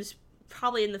Mandalorians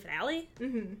probably in the finale.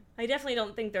 Mm-hmm. I definitely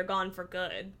don't think they're gone for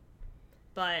good,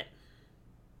 but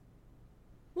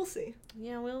We'll see.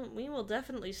 yeah, we will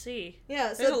definitely see. Yeah,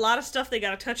 There's a so lot of stuff they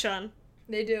gotta touch on.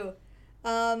 they do.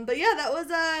 But yeah, that was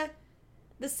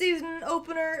the season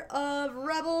opener of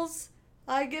Rebels.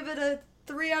 I give it a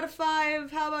 3 out of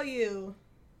 5. How about you?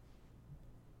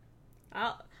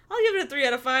 I'll give it a 3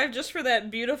 out of 5 just for that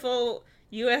beautiful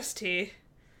UST.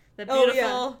 That Oh,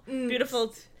 beautiful, yeah.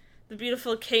 beautiful, the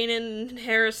beautiful Kanan and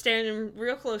Hera standing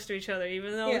real close to each other,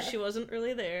 even though Yeah. she wasn't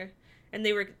really there, and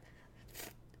they were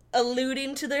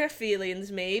alluding to their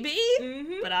feelings, maybe.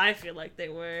 Mm-hmm. But I feel like they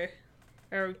were,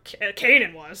 or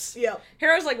Kanan was. Yeah.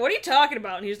 Hera's like, "What are you talking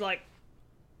about?" And he's like,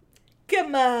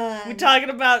 Come on. "We're talking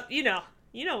about, you know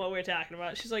what we're talking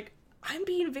about." She's like, "I'm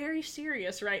being very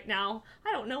serious right now.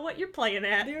 I don't know what you're playing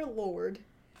at." Dear Lord.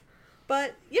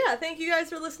 But yeah, thank you guys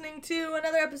for listening to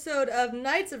another episode of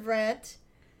Knights of Rant.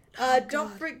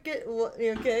 Don't forget. What,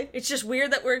 you okay? It's just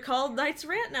weird that we're called Knights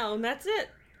Rant now, and that's it.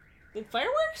 The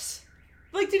fireworks?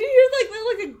 Like, did you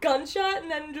hear like a gunshot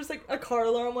and then just like a car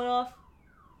alarm went off?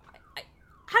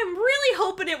 I'm really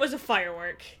hoping it was a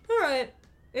firework. All right,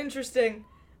 interesting.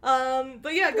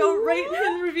 But yeah, go rate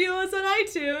and review us on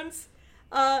iTunes.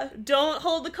 Don't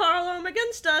hold the car alarm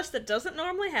against us. That doesn't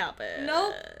normally happen.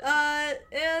 Nope.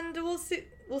 And we'll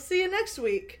see you next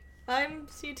week. I'm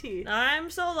CT. I'm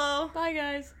Solo. Bye,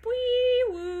 guys. Wee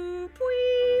woo,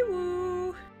 wee woo.